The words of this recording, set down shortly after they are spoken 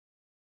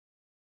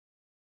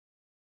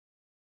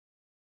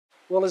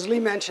Well, as Lee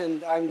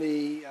mentioned, I'm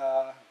the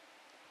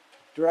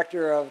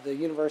director of the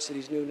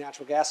university's new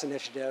natural gas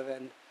initiative,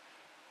 and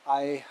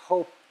I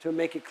hope to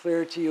make it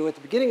clear to you at the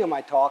beginning of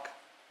my talk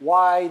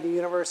why the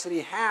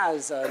university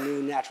has a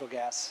new natural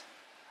gas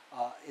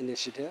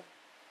initiative.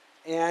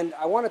 And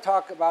I want to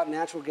talk about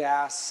natural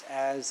gas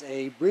as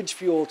a bridge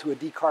fuel to a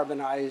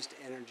decarbonized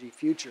energy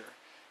future.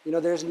 You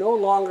know, there's no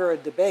longer a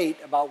debate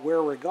about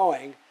where we're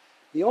going.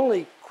 The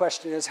only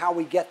question is how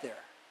we get there.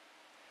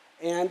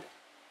 And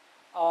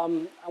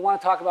I want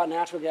to talk about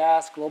natural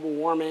gas, global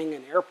warming,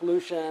 and air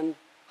pollution,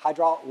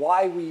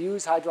 why we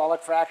use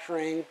hydraulic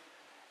fracturing,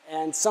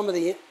 and some of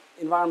the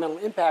environmental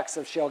impacts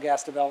of shale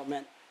gas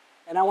development.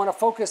 And I want to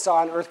focus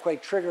on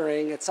earthquake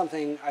triggering. It's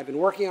something I've been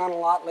working on a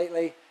lot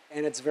lately,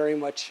 and it's very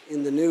much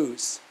in the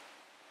news.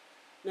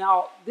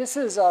 Now, this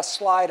is a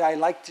slide I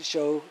like to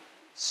show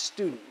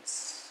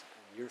students,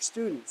 your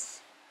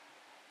students.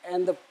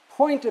 And the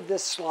point of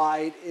this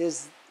slide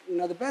is, you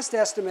know, the best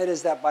estimate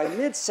is that by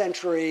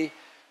mid-century,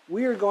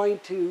 we are going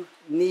to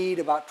need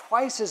about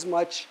twice as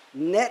much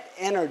net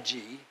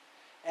energy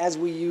as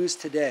we use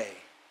today.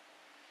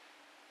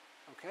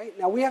 Okay?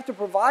 Now, we have to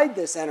provide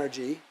this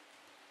energy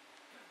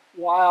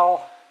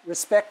while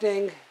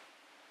respecting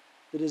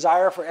the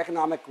desire for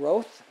economic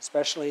growth,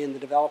 especially in the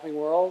developing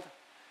world,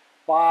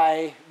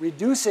 by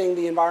reducing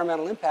the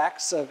environmental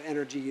impacts of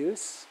energy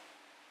use,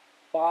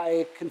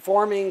 by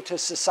conforming to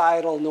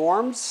societal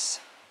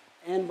norms,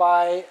 and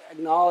by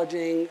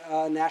acknowledging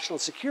national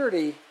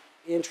security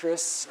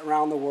interests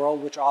around the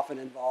world, which often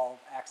involve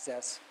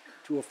access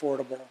to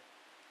affordable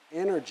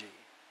energy.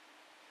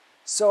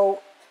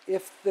 So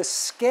if the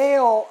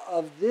scale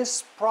of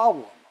this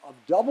problem of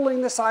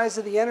doubling the size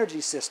of the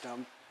energy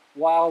system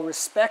while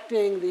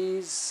respecting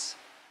these,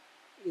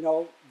 you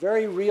know,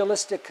 very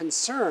realistic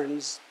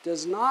concerns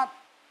does not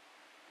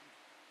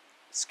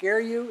scare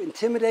you,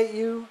 intimidate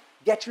you,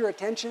 get your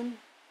attention,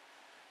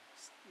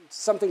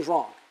 something's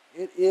wrong.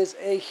 It is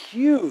a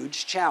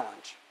huge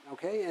challenge,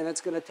 okay? And it's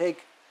going to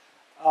take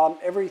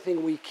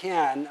everything we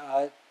can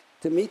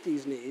to meet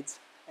these needs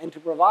and to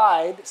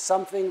provide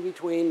something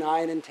between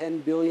 9 and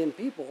 10 billion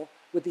people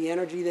with the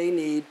energy they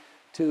need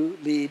to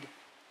lead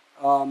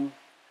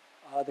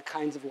the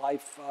kinds of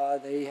life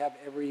they have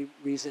every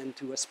reason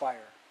to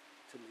aspire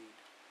to lead.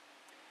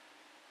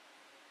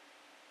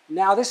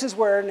 Now, this is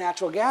where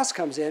natural gas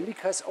comes in,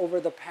 because over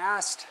the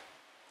past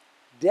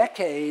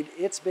decade,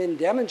 it's been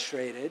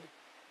demonstrated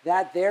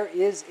that there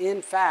is,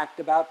 in fact,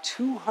 about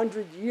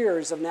 200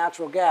 years of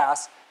natural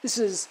gas. This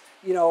is,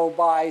 you know,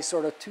 by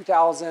sort of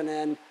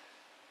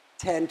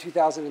 2010,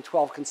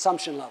 2012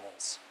 consumption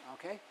levels,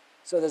 okay?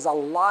 So there's a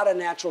lot of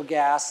natural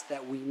gas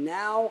that we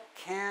now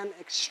can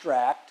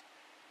extract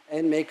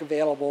and make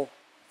available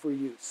for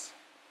use.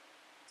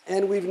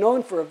 And we've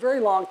known for a very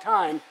long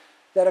time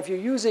that if you're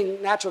using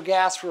natural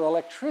gas for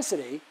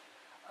electricity,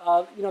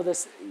 you know,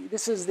 this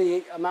is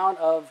the amount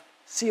of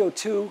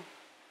CO2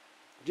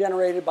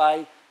 generated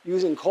by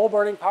using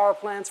coal-burning power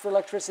plants for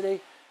electricity,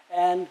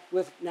 and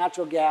with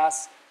natural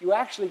gas, you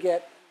actually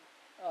get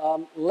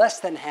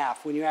less than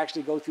half when you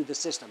actually go through the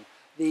system.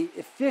 The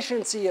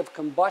efficiency of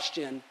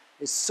combustion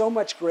is so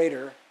much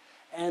greater,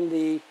 and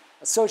the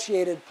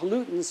associated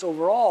pollutants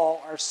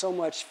overall are so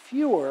much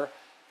fewer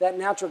that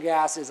natural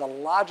gas is a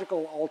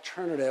logical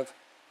alternative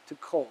to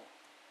coal.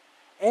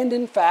 And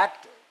in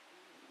fact,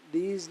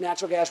 these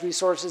natural gas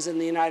resources in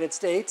the United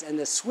States and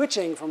the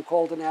switching from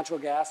coal to natural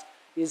gas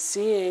is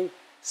seeing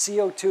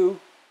CO2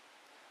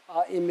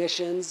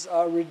 emissions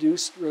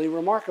reduced really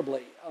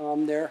remarkably.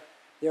 They're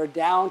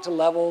down to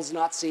levels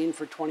not seen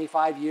for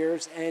 25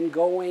 years and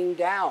going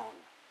down.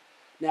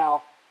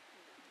 Now,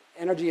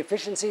 energy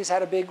efficiency's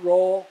had a big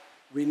role.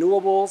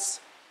 Renewables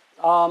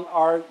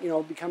are, you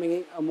know,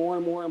 becoming a more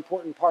and more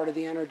important part of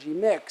the energy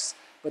mix.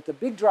 But the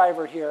big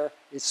driver here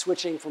is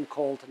switching from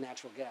coal to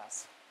natural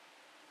gas.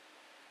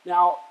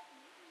 Now,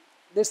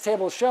 this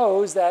table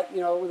shows that,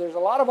 you know, there's a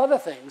lot of other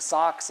things,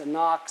 SOx and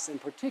NOx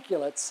and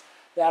particulates,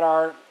 that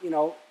are, you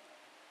know,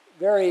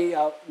 very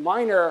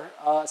minor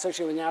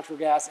associated with natural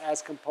gas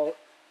as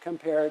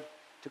compared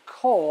to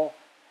coal.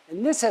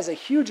 And this has a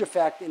huge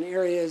effect in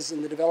areas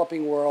in the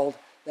developing world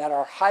that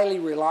are highly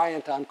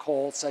reliant on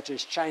coal, such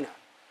as China.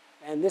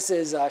 And this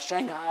is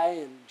Shanghai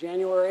in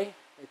January.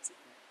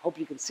 Hope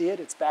you can see it.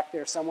 It's back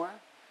there somewhere.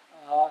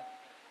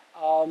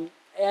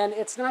 And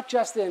it's not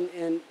just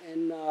in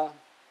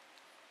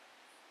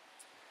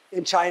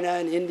China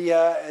and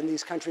India and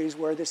these countries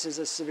where this is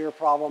a severe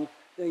problem.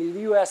 The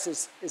US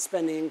is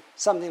spending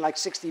something like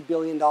 $60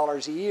 billion a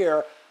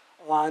year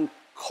on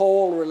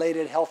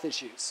coal-related health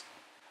issues.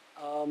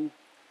 You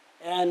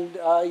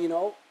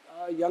know,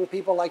 young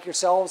people like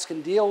yourselves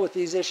can deal with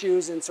these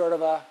issues in sort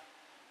of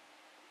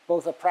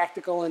both a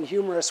practical and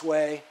humorous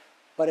way,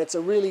 but it's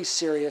a really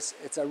serious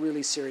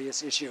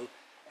issue,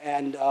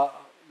 and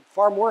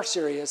far more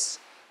serious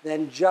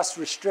than just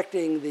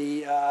restricting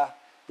the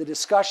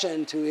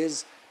discussion to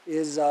is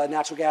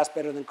natural gas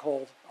better than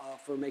coal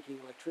for making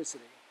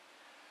electricity.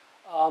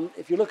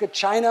 If you look at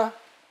China,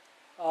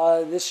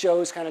 this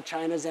shows kind of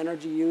China's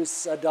energy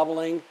use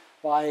doubling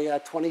by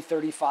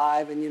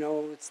 2035,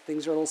 and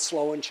things are a little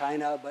slow in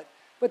China,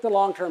 but the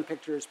long-term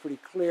picture is pretty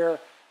clear.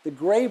 The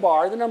gray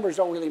bar, the numbers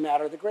don't really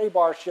matter. The gray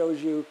bar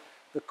shows you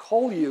the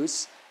coal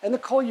use, and the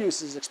coal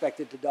use is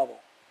expected to double.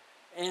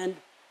 And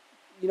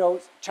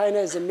China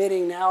is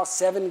emitting now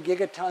 7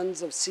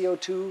 gigatons of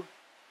CO2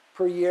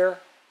 per year,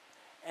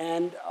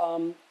 and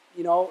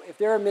if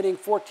they're emitting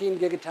 14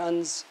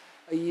 gigatons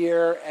a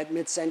year at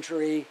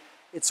mid-century,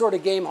 it's sort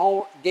of game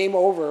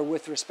over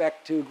with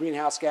respect to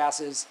greenhouse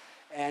gases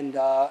and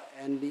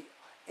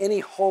any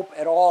hope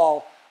at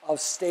all of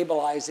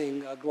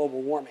stabilizing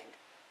global warming.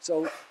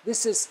 So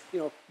this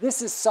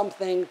is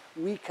something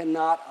we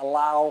cannot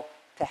allow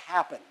to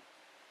happen.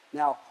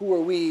 Now, who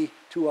are we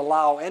to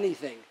allow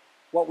anything?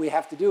 What we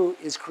have to do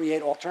is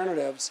create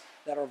alternatives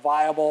that are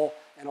viable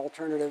and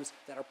alternatives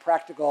that are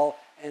practical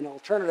and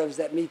alternatives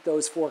that meet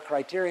those 4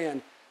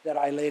 criterion that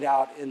I laid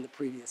out in the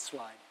previous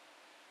slide.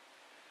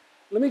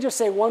 Let me just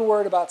say one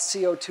word about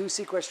CO2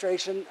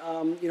 sequestration.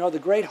 The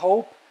great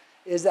hope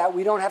is that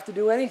we don't have to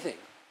do anything.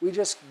 We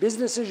just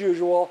business as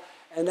usual,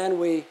 and then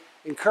we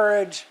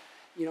encourage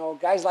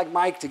guys like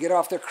Mike to get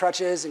off their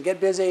crutches and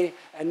get busy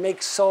and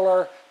make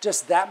solar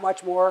just that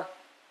much more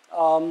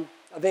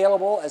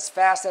available as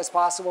fast as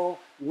possible.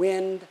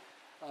 Wind,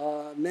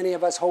 many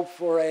of us hope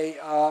for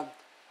a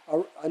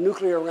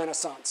nuclear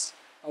renaissance,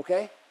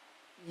 okay?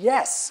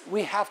 Yes,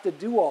 we have to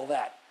do all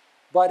that.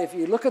 But if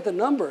you look at the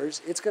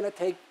numbers, it's going to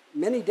take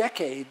many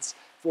decades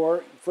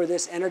for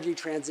this energy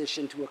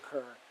transition to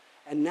occur.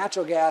 And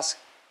natural gas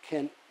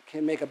can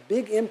make a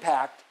big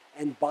impact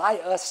and buy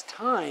us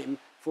time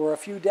for a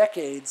few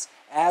decades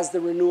as the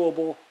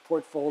renewable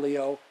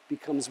portfolio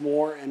becomes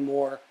more and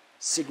more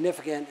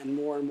significant and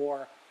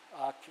more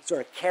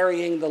sort of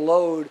carrying the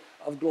load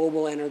of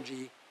global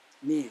energy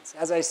needs.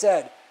 As I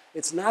said,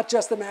 it's not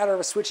just a matter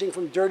of switching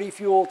from dirty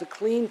fuel to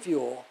clean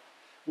fuel.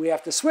 We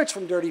have to switch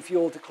from dirty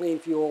fuel to clean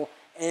fuel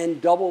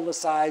and double the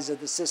size of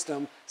the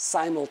system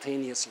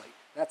simultaneously.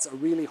 That's a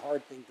really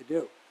hard thing to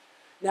do.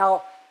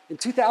 Now, in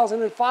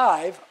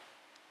 2005,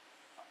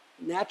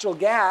 natural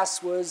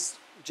gas was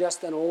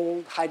just an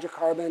old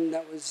hydrocarbon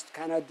that was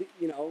kind of,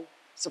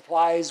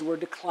 supplies were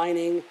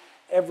declining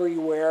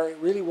everywhere. It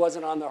really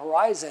wasn't on the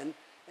horizon.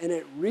 And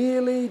it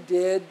really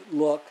did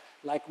look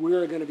like we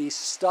were going to be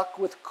stuck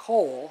with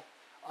coal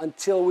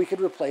until we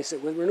could replace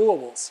it with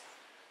renewables.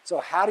 So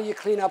how do you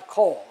clean up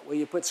coal? Well,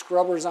 you put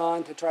scrubbers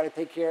on to try to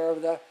take care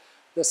of the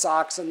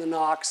SOx and the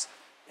NOx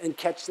and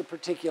catch the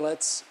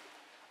particulates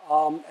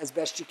as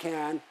best you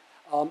can.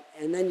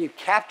 And then you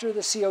capture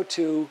the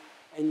CO2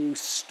 and you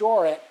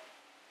store it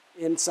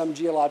in some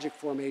geologic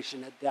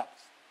formation at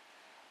depth.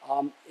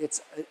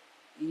 It's an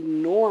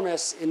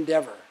enormous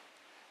endeavor.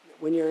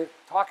 When you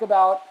talk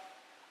about,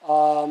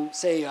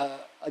 say, a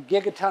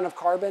gigaton of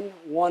carbon,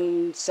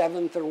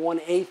 1/7 or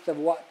 1/8 of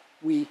what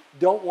we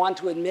don't want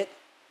to emit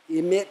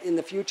in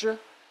the future,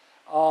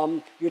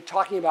 you're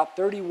talking about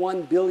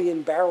 31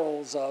 billion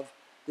barrels of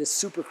this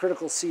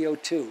supercritical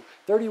CO2.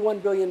 31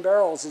 billion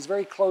barrels is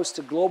very close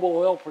to global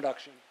oil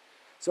production.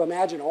 So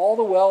imagine all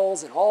the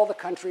wells and all the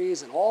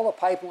countries and all the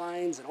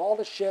pipelines and all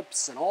the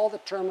ships and all the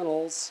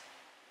terminals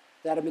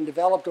that have been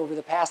developed over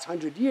the past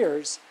 100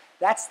 years.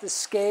 That's the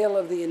scale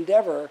of the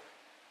endeavor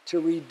to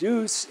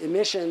reduce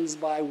emissions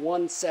by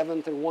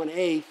 1/7 or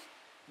 1/8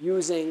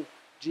 using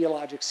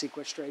geologic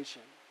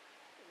sequestration.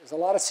 There's a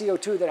lot of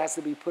CO2 that has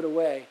to be put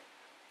away.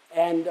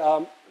 And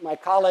my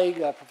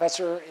colleague, a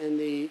professor in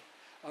the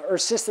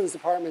Earth Systems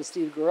Department,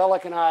 Steve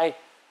Gorelick, and I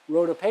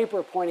wrote a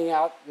paper pointing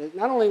out that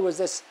not only was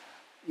this,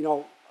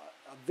 a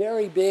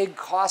very big,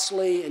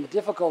 costly, and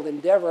difficult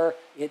endeavor,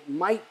 it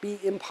might be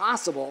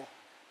impossible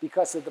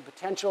because of the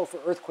potential for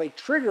earthquake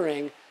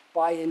triggering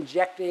by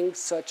injecting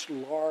such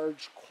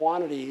large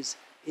quantities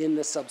in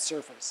the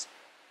subsurface.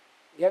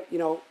 If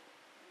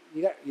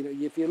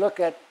you look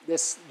at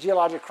this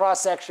geologic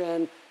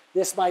cross-section,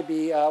 this might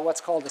be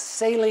what's called a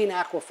saline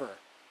aquifer.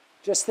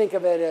 Just think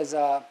of it as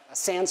a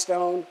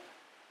sandstone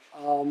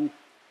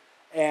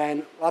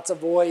and lots of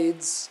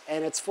voids,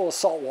 and it's full of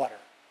salt water.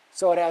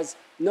 So it has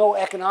no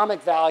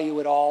economic value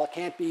at all. It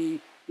can't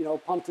be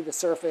pumped to the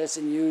surface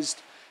and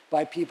used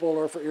by people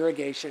or for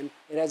irrigation.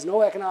 It has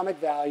no economic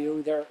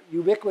value. They're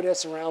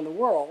ubiquitous around the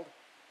world.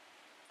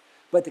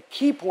 But the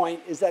key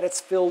point is that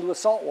it's filled with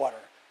salt water.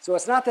 So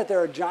it's not that there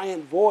are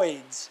giant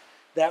voids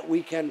that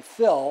we can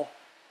fill.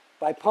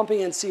 By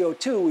pumping in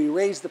CO2, we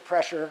raise the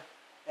pressure,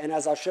 and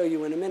as I'll show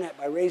you in a minute,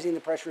 by raising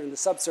the pressure in the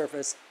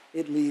subsurface,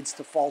 it leads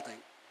to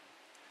faulting.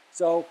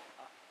 So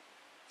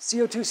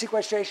CO2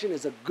 sequestration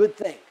is a good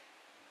thing.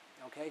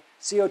 Okay?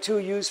 CO2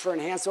 used for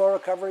enhanced oil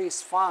recovery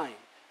is fine.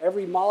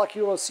 Every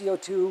molecule of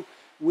CO2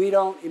 we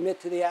don't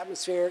emit to the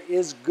atmosphere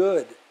is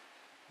good.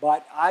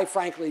 But I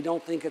frankly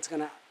don't think it's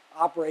going to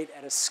operate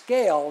at a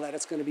scale that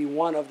it's going to be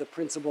one of the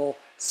principal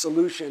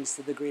solutions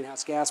to the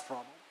greenhouse gas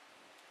problem.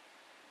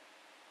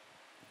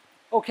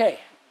 Okay,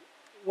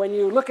 when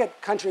you look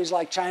at countries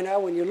like China,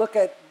 when you look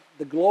at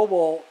the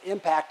global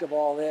impact of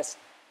all this,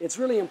 it's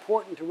really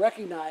important to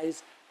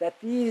recognize that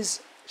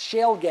these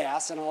shale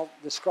gas, and I'll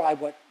describe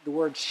what the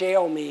word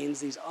shale means,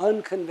 these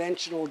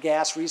unconventional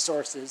gas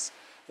resources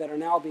that are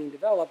now being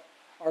developed,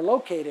 are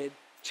located.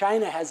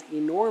 China has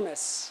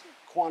enormous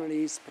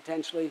quantities,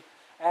 potentially,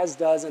 as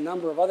does a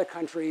number of other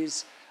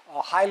countries,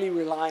 highly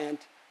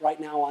reliant right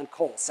now on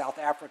coal. South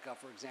Africa,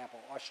 for example,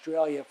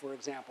 Australia, for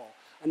example,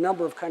 a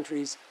number of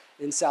countries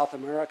in South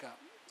America,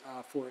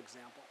 for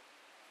example.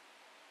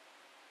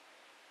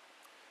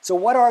 So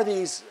what are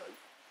these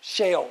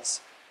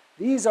shales?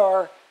 These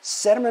are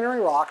sedimentary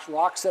rocks,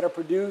 rocks that are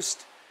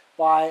produced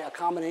by a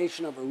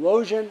combination of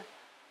erosion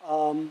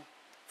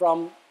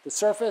from the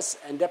surface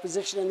and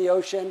deposition in the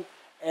ocean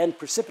and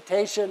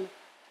precipitation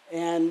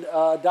and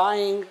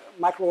dying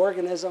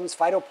microorganisms,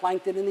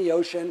 phytoplankton in the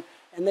ocean,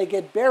 and they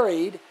get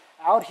buried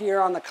out here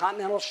on the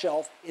continental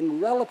shelf in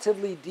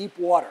relatively deep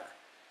water,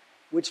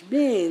 which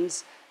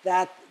means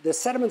that the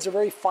sediments are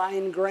very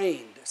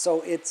fine-grained.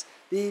 So it's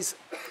these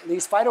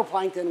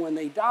phytoplankton, when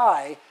they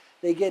die,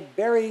 they get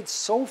buried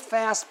so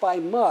fast by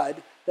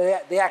mud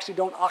that they actually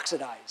don't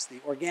oxidize. The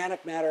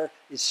organic matter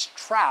is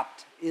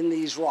trapped in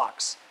these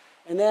rocks.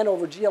 And then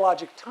over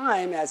geologic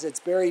time, as it's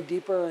buried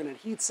deeper and it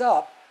heats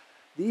up,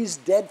 these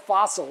dead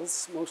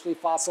fossils, mostly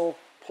fossil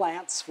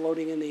plants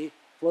floating in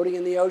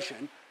the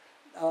ocean,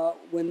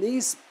 when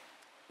this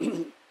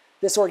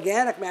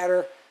organic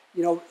matter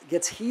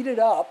gets heated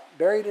up,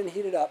 buried and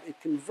heated up, it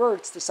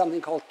converts to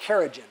something called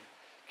kerogen.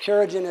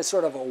 Kerogen is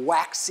sort of a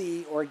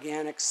waxy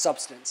organic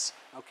substance,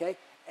 okay?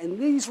 And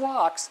these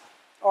rocks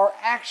are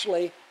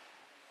actually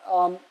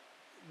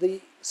the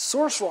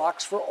source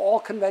rocks for all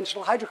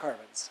conventional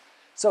hydrocarbons.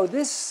 So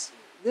this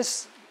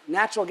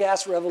natural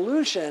gas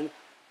revolution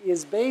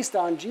is based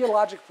on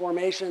geologic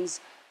formations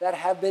that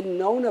have been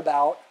known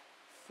about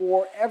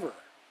forever.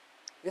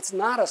 It's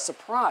not a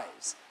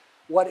surprise.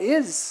 What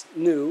is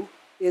new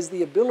is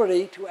the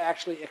ability to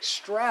actually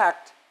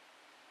extract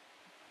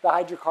the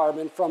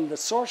hydrocarbon from the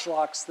source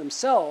rocks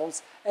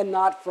themselves and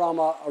not from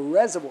a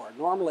reservoir.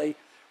 Normally,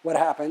 what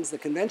happens, the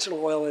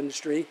conventional oil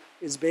industry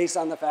is based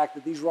on the fact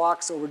that these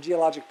rocks over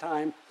geologic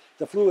time,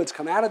 the fluids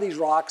come out of these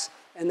rocks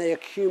and they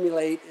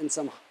accumulate in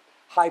some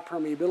high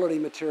permeability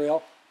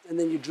material, and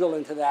then you drill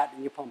into that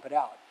and you pump it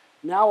out.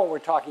 Now what we're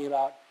talking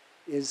about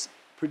is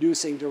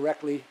producing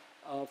directly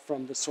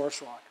from the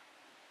source rock.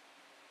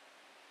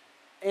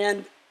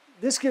 And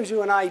this gives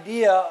you an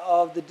idea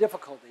of the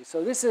difficulty.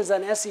 So this is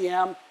an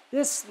SEM.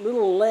 This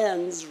little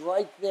lens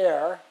right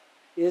there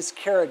is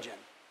kerogen.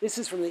 This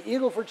is from the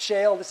Eagleford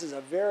Shale. This is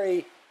a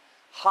very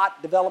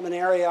hot development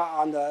area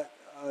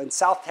in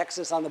South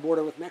Texas on the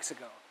border with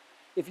Mexico.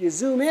 If you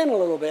zoom in a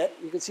little bit,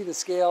 you can see the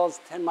scales,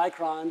 10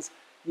 microns.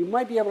 You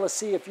might be able to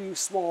see a few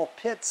small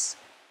pits.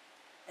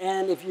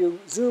 And if you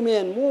zoom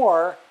in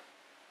more,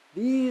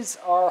 these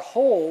are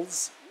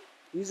holes.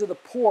 These are the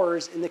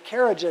pores in the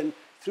kerogen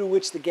through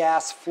which the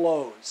gas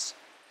flows.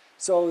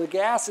 So the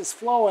gas is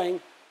flowing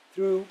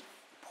through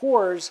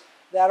pores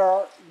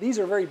these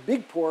are very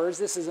big pores.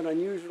 This is an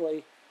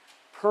unusually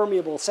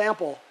permeable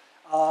sample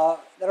that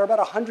are about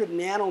 100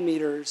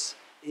 nanometers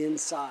in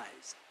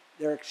size.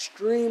 They're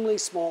extremely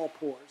small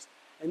pores.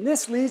 And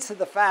this leads to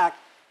the fact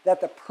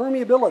that the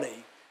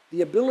permeability,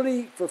 the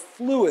ability for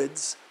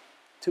fluids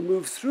to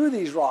move through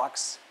these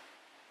rocks,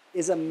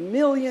 is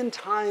 1,000,000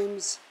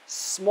 times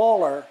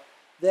smaller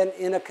than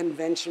in a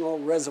conventional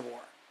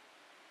reservoir.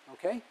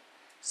 Okay?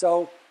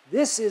 So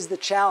this is the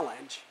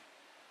challenge.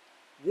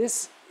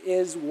 This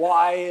is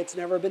why it's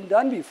never been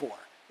done before,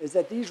 is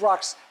that these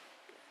rocks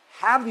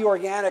have the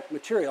organic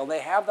material, they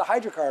have the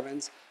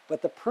hydrocarbons,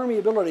 but the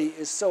permeability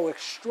is so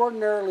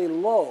extraordinarily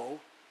low,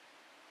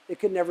 it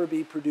could never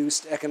be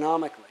produced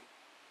economically.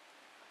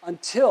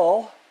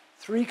 Until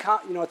three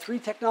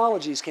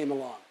technologies came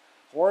along: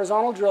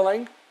 horizontal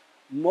drilling,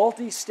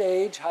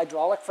 multi-stage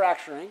hydraulic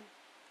fracturing,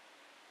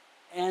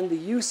 and the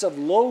use of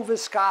low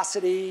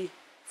viscosity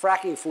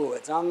fracking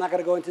fluids. I'm not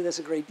going to go into this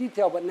in great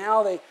detail, but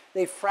now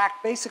they frack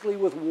basically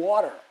with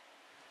water.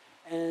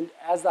 And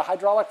as the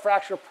hydraulic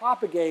fracture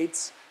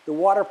propagates, the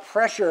water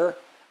pressure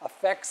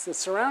affects the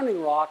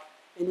surrounding rock,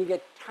 and you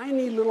get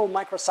tiny little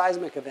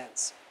microseismic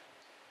events.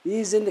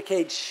 These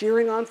indicate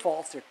shearing on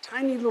faults. They're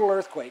tiny little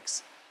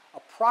earthquakes,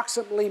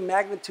 approximately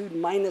magnitude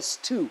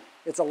 -2.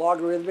 It's a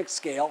logarithmic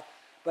scale.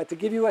 But to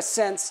give you a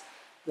sense,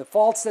 the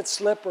faults that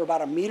slip are about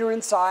 1 meter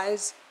in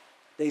size.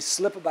 They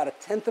slip about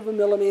 1/10 of a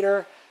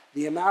millimeter.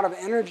 The amount of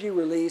energy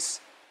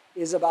release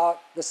is about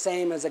the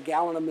same as a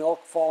gallon of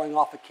milk falling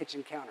off a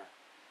kitchen counter.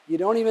 You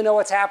don't even know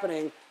what's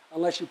happening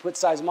unless you put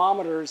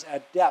seismometers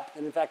at depth.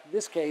 And in fact, in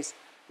this case,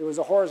 there was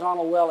a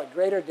horizontal well at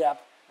greater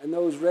depth, and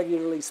those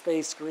regularly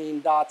spaced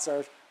green dots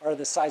are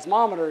the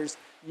seismometers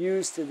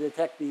used to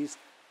detect these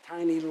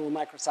tiny little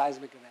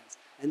microseismic events.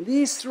 And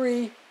these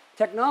three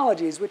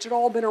technologies, which had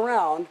all been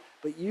around,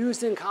 but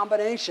used in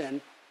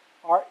combination,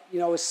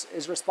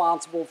 is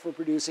responsible for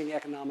producing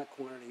economic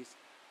quantities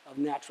of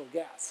natural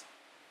gas.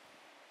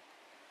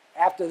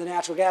 After the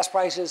natural gas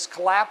prices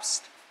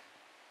collapsed,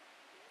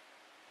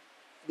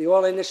 the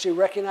oil industry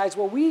recognized,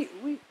 well,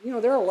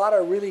 there are a lot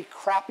of really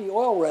crappy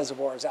oil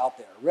reservoirs out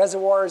there,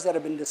 reservoirs that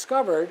have been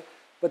discovered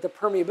but the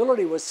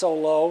permeability was so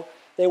low,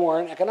 they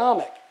weren't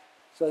economic.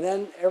 So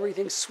then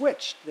everything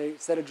switched.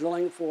 Instead of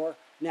drilling for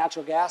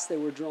natural gas, they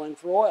were drilling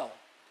for oil.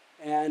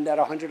 And at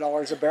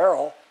 $100 a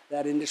barrel,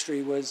 that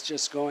industry was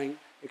just going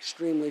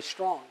extremely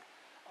strong.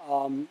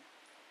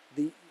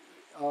 Do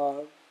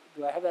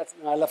I have that?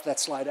 No, I left that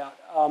slide out.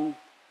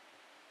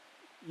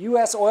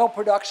 U.S. oil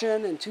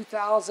production in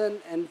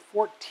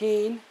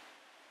 2014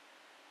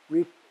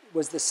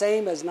 was the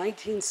same as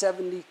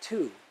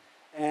 1972.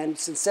 And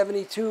since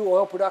 72,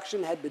 oil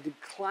production had been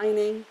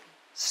declining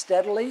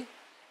steadily,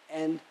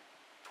 and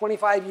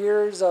 25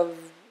 years of,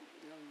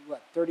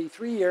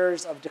 33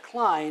 years of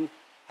decline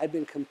had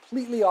been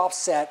completely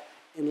offset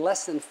in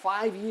less than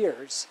 5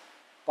 years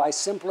by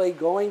simply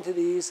going to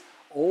these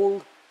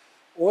old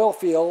oil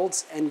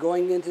fields and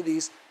going into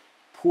these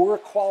poor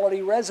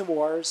quality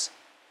reservoirs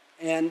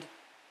and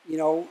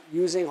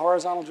using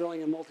horizontal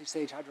drilling and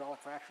multi-stage hydraulic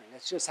fracturing.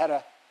 It's just had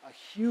a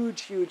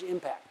huge, huge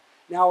impact.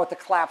 Now with the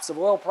collapse of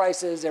oil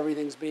prices,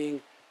 everything's being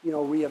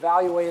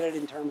reevaluated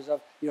in terms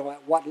of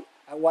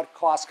at what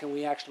cost can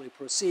we actually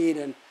proceed,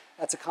 and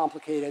that's a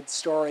complicated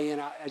story,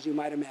 and as you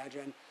might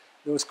imagine,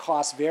 those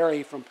costs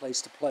vary from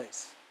place to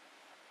place.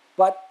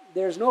 But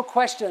there's no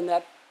question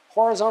that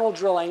horizontal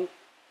drilling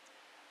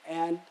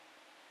and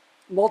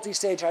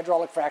multi-stage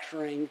hydraulic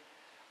fracturing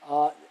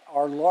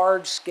are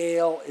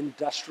large-scale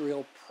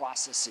industrial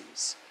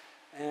processes.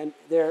 And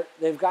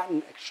they've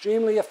gotten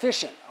extremely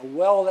efficient. A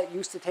well that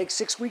used to take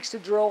 6 weeks to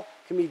drill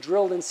can be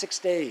drilled in 6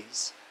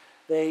 days.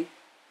 They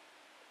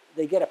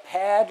get a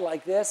pad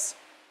like this.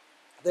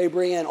 They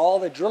bring in all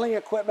the drilling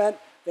equipment.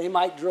 They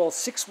might drill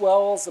 6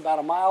 wells about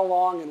a mile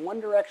long in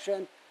one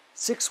direction,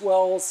 6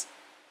 wells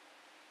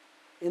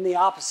in the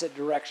opposite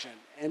direction.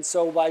 And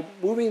so by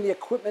moving the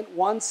equipment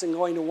once and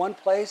going to one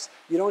place,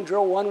 you don't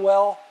drill one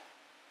well,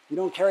 you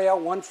don't carry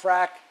out one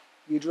frac,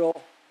 you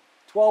drill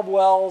 12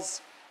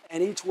 wells,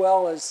 and each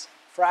well is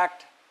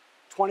fracked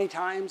 20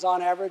 times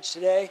on average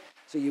today.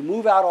 So you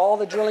move out all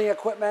the drilling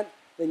equipment,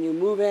 then you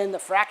move in the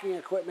fracking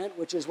equipment,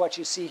 which is what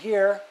you see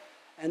here,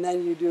 and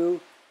then you do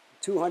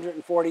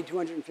 240,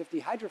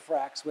 250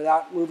 hydrofracks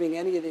without moving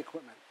any of the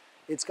equipment.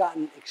 It's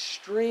gotten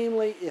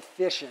extremely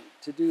efficient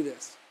to do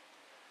this.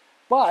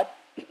 But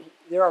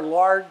there are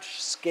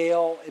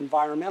large-scale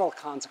environmental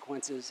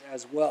consequences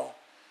as well.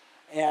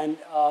 And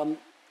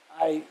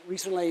I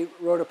recently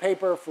wrote a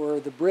paper for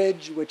The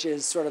Bridge, which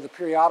is sort of the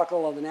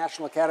periodical of the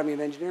National Academy of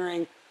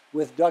Engineering,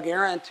 with Doug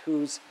Arendt,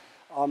 who's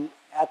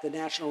at the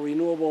National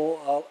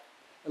Renewable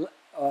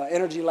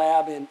Energy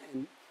Lab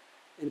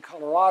in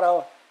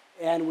Colorado.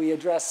 And we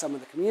address some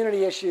of the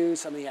community issues,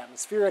 some of the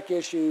atmospheric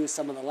issues,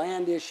 some of the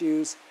land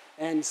issues,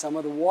 and some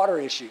of the water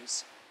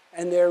issues.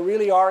 And there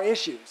really are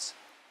issues.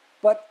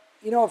 But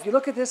if you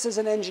look at this as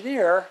an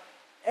engineer,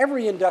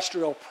 every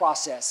industrial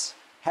process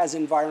has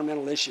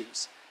environmental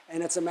issues.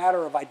 And it's a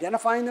matter of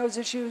identifying those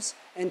issues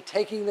and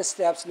taking the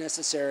steps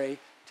necessary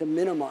to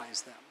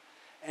minimize them.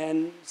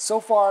 And so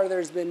far,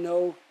 there's been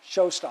no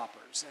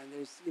showstoppers. And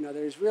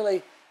there's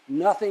really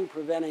nothing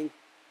preventing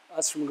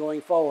us from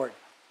going forward.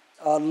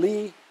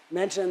 Lee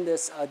mentioned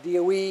this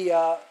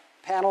DOE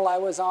panel I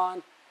was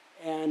on,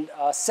 and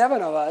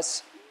 7 of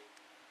us.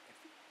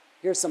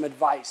 Here's some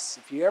advice.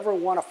 If you ever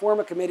want to form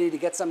a committee to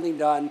get something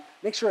done,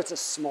 make sure it's a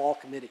small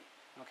committee,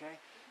 okay?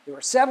 There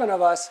were 7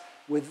 of us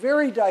with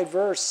very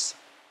diverse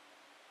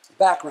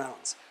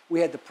backgrounds.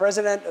 We had the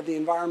president of the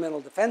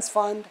Environmental Defense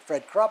Fund,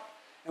 Fred Krupp,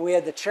 and we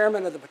had the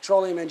chairman of the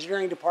Petroleum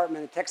Engineering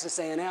Department at Texas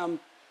A&M,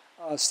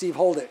 Steve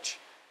Holditch.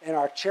 And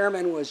our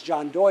chairman was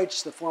John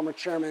Deutsch, the former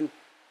chairman,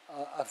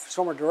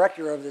 former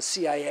director of the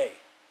CIA.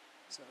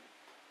 So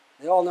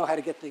they all know how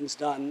to get things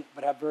done,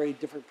 but have very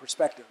different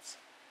perspectives.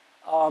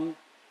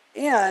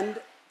 And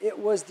it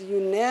was the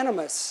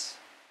unanimous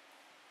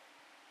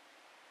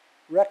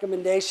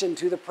recommendation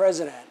to the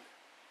president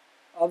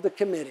of the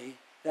committee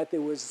that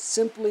there was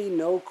simply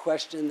no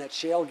question that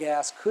shale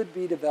gas could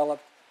be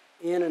developed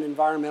in an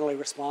environmentally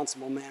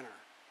responsible manner.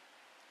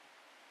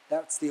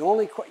 That's the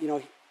only,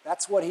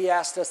 that's what he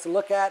asked us to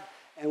look at,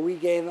 and we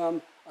gave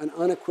him an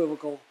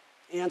unequivocal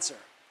answer.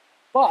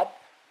 But,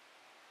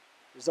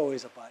 there's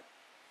always a but,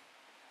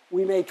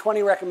 we made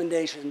 20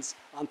 recommendations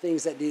on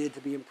things that needed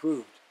to be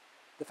improved.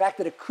 The fact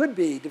that it could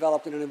be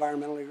developed in an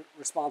environmentally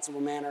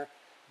responsible manner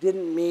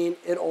didn't mean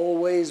it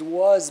always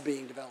was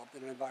being developed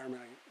in an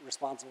environmentally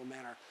responsible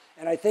manner.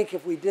 And I think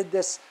if we did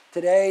this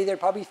today, there'd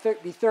probably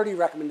be 30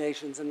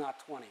 recommendations and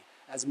not 20,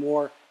 as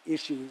more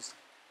issues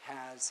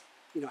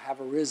have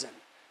arisen.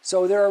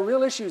 So there are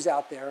real issues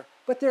out there,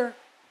 but they're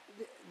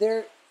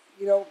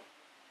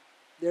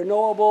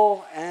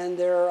knowable and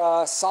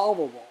they're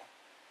solvable.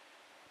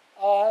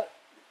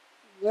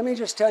 Let me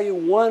just tell you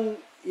one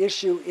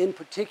issue in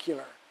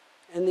particular,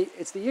 and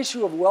it's the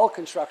issue of well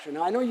construction.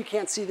 Now, I know you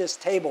can't see this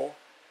table,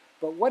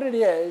 but what it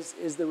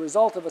is the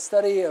result of a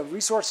study of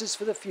resources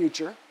for the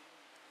future.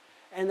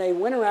 And they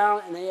went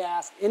around and they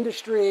asked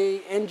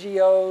industry,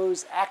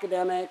 NGOs,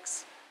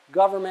 academics,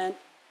 government,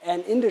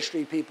 and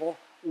industry people,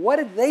 what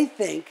did they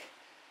think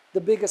the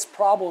biggest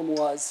problem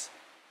was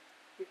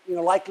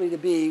likely to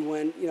be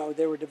when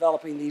they were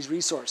developing these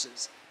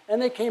resources.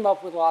 And they came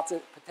up with lots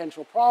of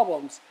potential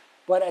problems.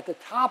 But at the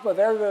top of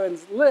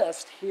everyone's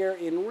list here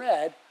in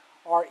red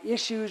are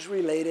issues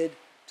related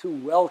to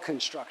well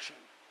construction.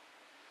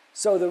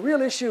 So the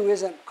real issue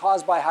isn't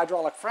caused by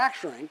hydraulic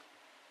fracturing.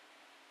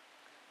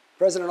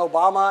 President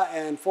Obama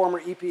and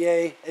former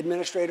EPA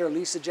Administrator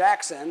Lisa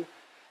Jackson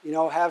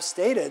have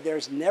stated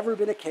there's never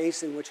been a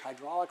case in which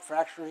hydraulic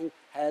fracturing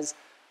has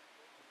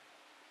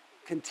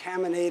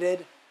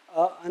contaminated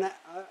a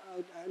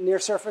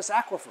near-surface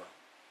aquifer.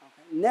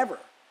 Okay? Never.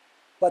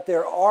 But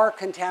there are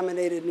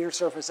contaminated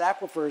near-surface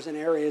aquifers in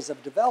areas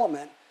of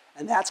development,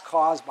 and that's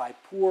caused by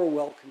poor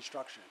well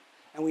construction.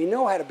 And we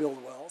know how to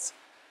build wells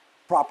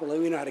properly.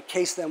 We know how to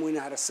case them. We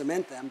know how to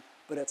cement them.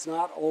 But it's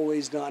not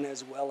always done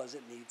as well as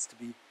it needs to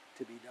be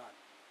done.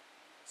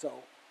 So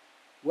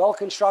well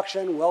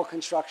construction, well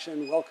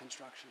construction, well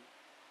construction.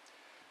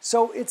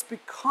 So it's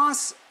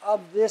because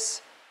of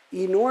this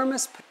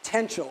enormous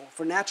potential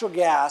for natural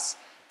gas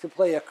to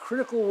play a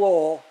critical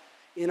role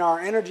in our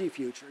energy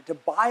future, to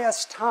buy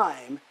us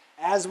time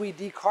as we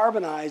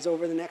decarbonize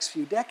over the next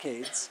few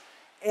decades,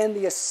 and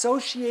the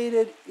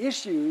associated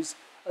issues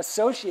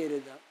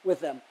associated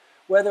with them,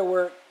 whether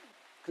we're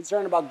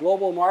concerned about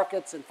global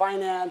markets and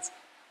finance,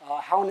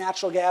 how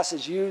natural gas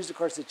is used. Of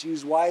course, it's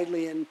used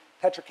widely in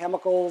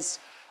petrochemicals,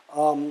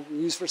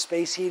 used for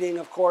space heating,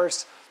 of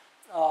course.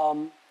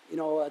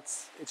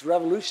 It's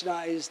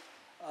revolutionized.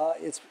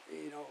 It's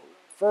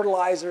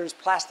fertilizers,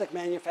 plastic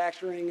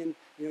manufacturing, and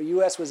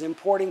U.S. was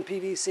importing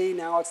PVC.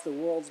 Now it's the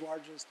world's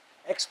largest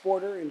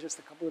exporter in just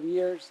a couple of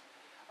years.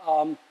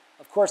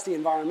 Of course, the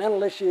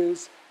environmental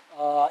issues,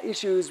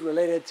 issues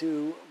related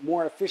to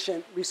more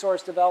efficient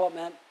resource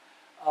development,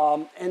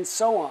 and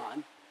so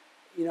on.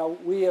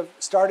 We have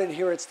started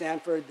here at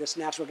Stanford this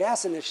Natural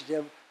Gas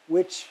Initiative,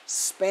 which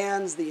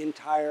spans the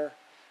entire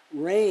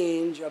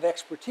range of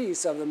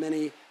expertise of the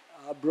many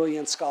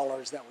brilliant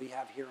scholars that we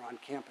have here on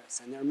campus.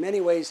 And there are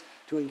many ways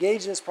to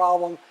engage this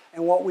problem.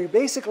 And what we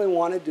basically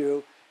want to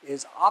do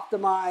is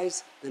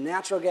optimize the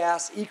natural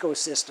gas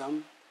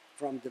ecosystem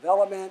from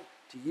development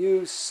to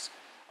use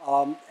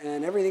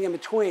and everything in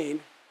between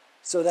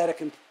so that it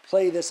can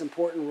play this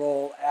important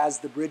role as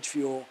the bridge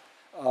fuel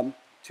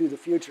to the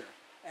future.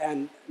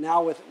 And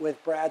now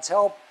with Brad's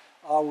help,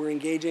 we're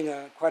engaging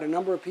quite a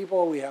number of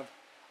people. We have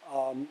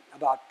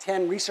about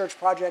 10 research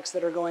projects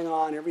that are going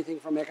on, everything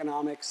from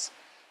economics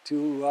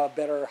to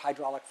better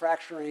hydraulic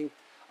fracturing,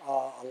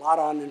 a lot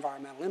on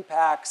environmental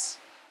impacts,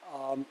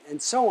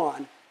 and so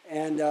on.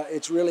 And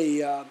it's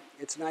really,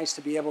 it's nice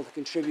to be able to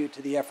contribute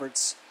to the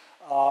efforts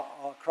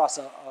across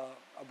a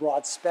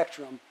broad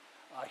spectrum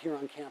here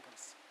on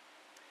campus.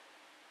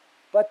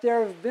 But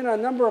there have been a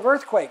number of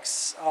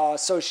earthquakes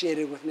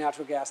associated with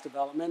natural gas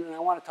development, and I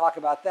want to talk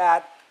about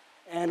that.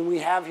 And we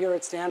have here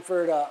at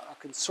Stanford a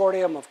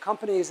consortium of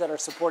companies that are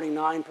supporting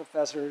 9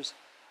 professors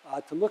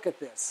to look at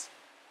this.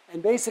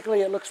 And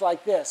basically it looks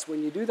like this.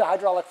 When you do the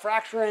hydraulic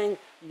fracturing,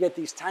 you get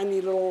these tiny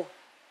little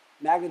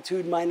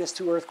magnitude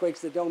 -2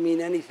 earthquakes that don't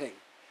mean anything.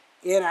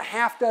 In a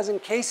half dozen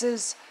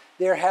cases,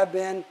 there have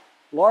been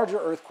larger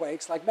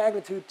earthquakes, like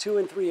magnitude 2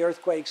 and 3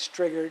 earthquakes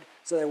triggered,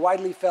 so they're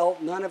widely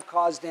felt, none have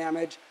caused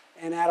damage,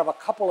 and out of a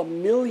couple of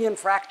million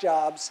frac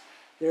jobs,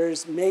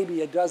 there's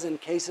maybe a dozen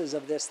cases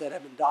of this that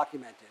have been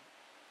documented.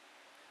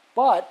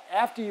 But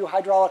after you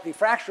hydraulically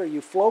fracture, you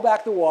flow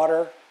back the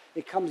water,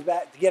 it comes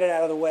back to get it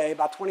out of the way.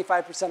 About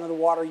 25% of the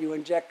water you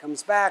inject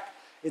comes back.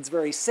 It's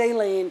very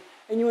saline,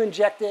 and you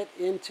inject it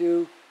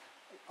into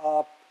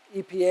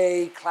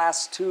EPA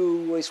Class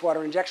 2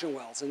 wastewater injection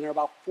wells. And there are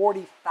about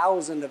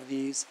 40,000 of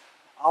these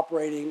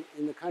operating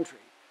in the country.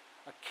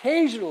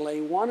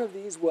 Occasionally, one of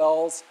these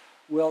wells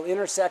will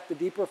intersect the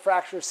deeper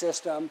fracture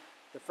system.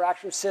 The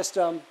fracture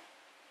system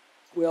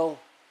will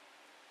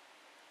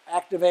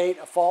activate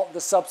a fault in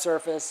the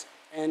subsurface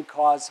and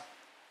cause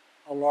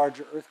a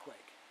larger earthquake.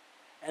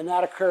 And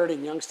that occurred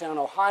in Youngstown,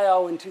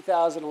 Ohio in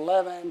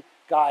 2011,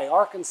 Guy,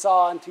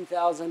 Arkansas in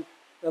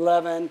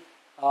 2011,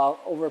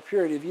 over a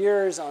period of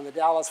years on the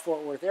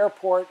Dallas-Fort Worth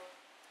Airport.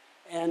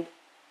 And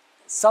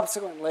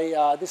subsequently,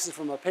 this is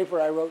from a paper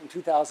I wrote in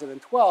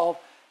 2012,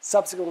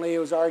 subsequently it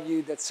was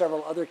argued that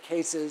several other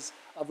cases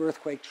of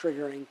earthquake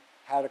triggering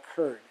had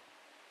occurred.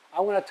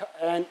 I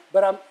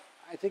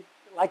think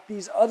like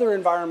these other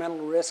environmental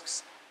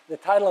risks, the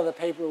title of the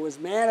paper was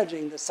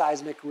Managing the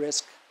Seismic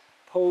Risk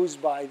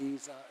Posed by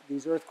these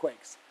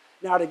earthquakes.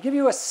 Now, to give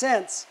you a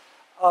sense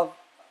of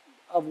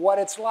what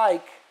it's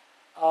like,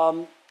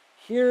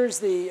 here's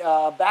the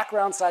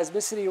background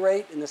seismicity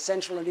rate in the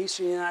central and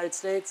eastern United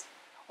States.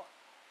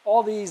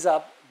 All these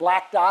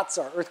black dots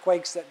are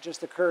earthquakes that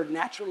just occurred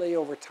naturally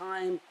over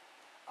time.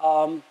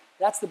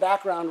 That's the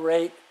background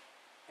rate,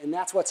 and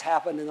that's what's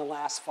happened in the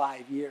last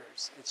 5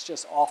 years. It's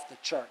just off the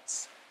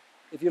charts.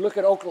 If you look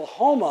at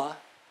Oklahoma,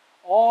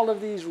 all of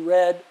these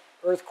red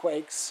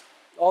earthquakes,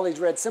 all these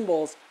red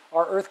symbols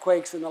are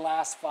earthquakes in the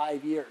last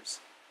 5 years.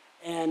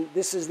 And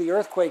this is the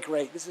earthquake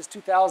rate. This is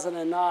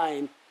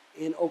 2009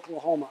 in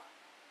Oklahoma.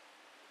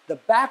 the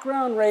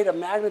background rate of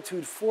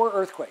magnitude 4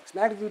 earthquakes.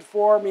 Magnitude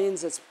 4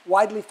 means it's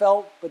widely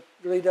felt, but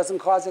really doesn't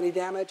cause any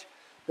damage.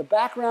 The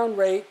background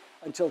rate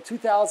until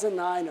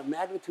 2009 of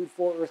magnitude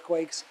 4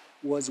 earthquakes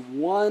was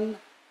 1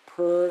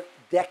 per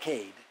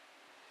decade.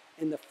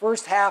 In the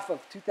first half of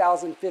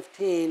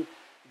 2015,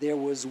 there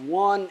was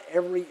 1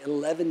 every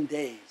 11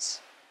 days.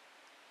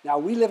 Now,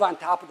 we live on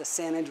top of the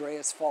San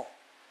Andreas Fault.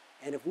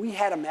 And if we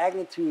had a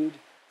magnitude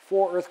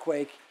 4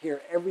 earthquake here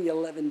every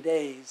 11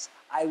 days,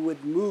 I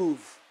would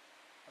move.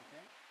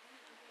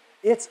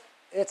 Okay?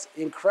 It's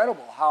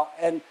incredible how,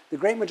 and the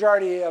great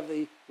majority of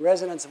the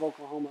residents of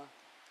Oklahoma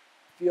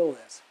feel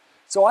this.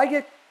 So I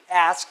get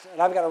asked,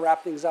 and I've got to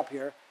wrap things up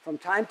here, from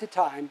time to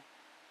time,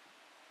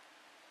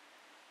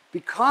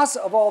 because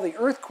of all the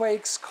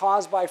earthquakes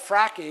caused by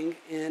fracking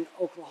in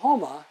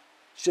Oklahoma,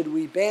 should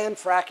we ban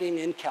fracking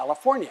in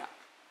California?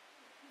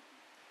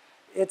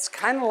 It's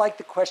kind of like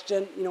the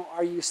question,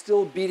 are you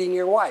still beating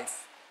your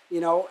wife?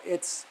 You'll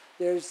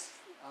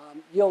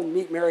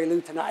meet Mary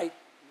Lou tonight.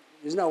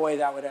 There's no way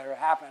that would ever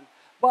happen.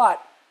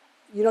 But,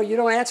 you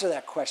don't answer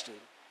that question.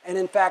 And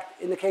in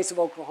fact, in the case of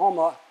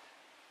Oklahoma,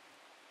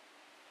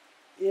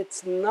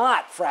 it's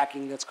not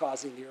fracking that's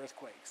causing the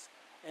earthquakes.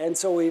 And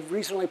so we've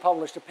recently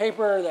published a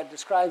paper that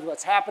describes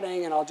what's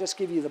happening, and I'll just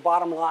give you the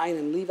bottom line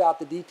and leave out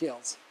the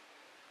details.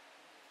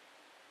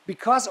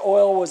 Because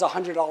oil was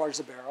 $100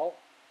 a barrel,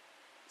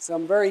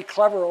 some very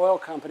clever oil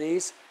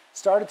companies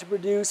started to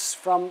produce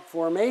from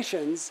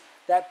formations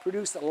that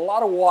produced a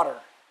lot of water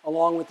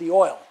along with the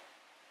oil.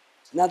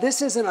 Now,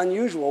 this isn't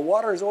unusual.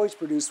 Water is always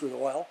produced with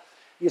oil.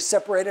 You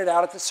separate it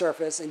out at the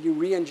surface, and you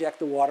re-inject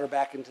the water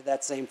back into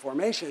that same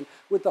formation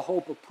with the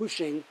hope of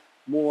pushing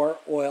more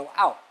oil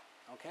out.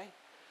 Okay?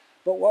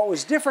 But what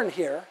was different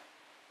here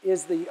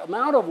is the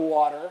amount of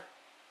water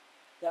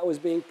that was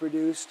being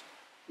produced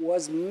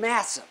was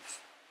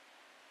massive.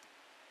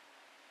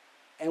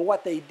 And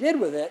what they did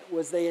with it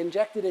was they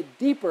injected it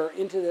deeper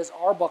into this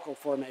Arbuckle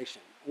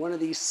Formation, one of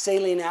these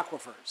saline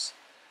aquifers.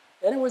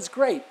 And it was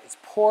great. It's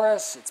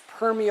porous, it's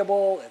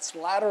permeable, it's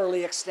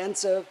laterally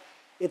extensive.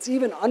 It's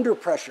even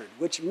under-pressured,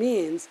 which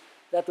means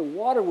that the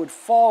water would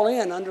fall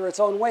in under its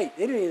own weight.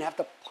 They didn't even have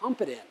to pump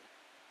it in.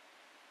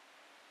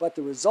 But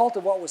the result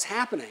of what was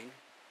happening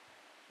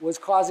was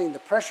causing the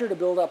pressure to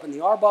build up in the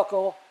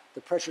Arbuckle,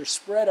 the pressure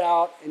spread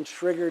out and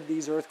triggered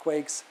these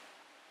earthquakes,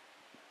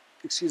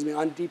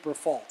 on deeper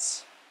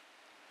faults.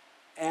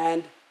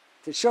 And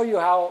to show you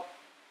how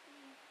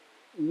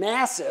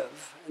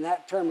massive, and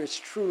that term is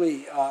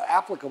truly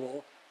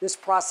applicable, this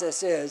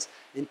process is,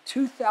 in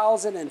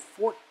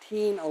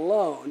 2014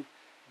 alone,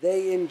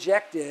 they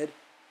injected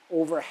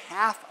over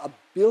 500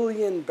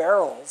 million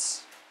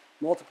barrels,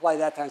 multiply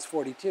that times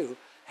 42,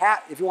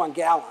 if you want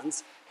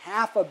gallons,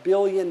 500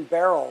 million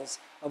barrels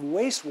of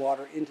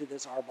wastewater into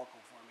this Arbuckle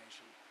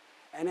Formation.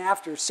 And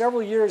after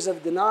several years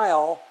of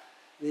denial,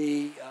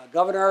 the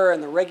governor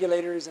and the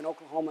regulators in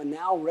Oklahoma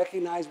now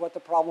recognize what the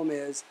problem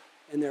is,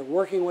 and they're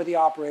working with the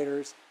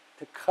operators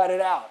to cut it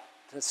out,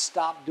 to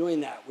stop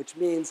doing that, which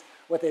means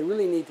what they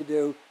really need to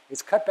do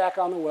is cut back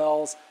on the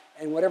wells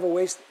and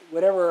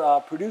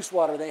whatever produced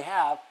water they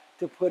have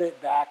to put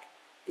it back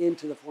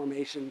into the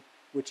formation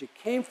which it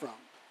came from.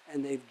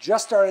 And they've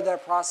just started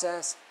that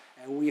process,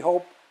 and we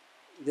hope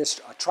this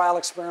trial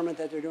experiment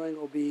that they're doing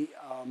will be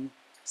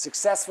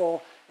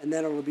successful, and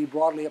then it will be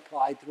broadly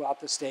applied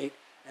throughout the state,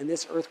 and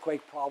this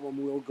earthquake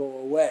problem will go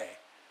away.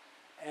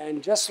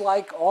 And just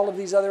like all of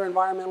these other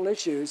environmental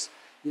issues,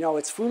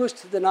 it's foolish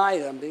to deny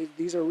them.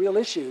 These are real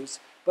issues,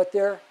 but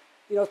they're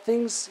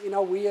things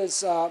we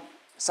as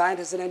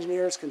scientists and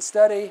engineers can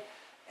study,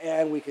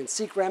 and we can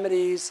seek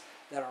remedies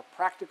that are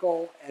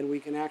practical, and we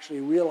can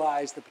actually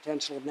realize the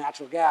potential of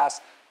natural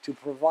gas to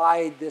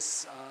provide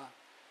this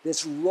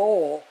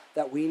role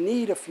that we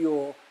need a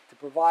fuel to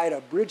provide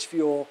a bridge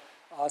fuel,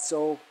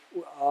 so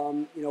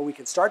we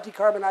can start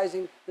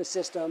decarbonizing the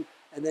system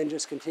and then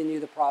just continue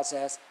the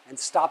process and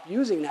stop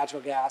using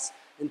natural gas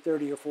in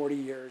 30 or 40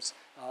 years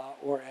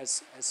or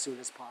as soon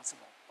as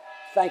possible.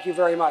 Thank you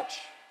very much.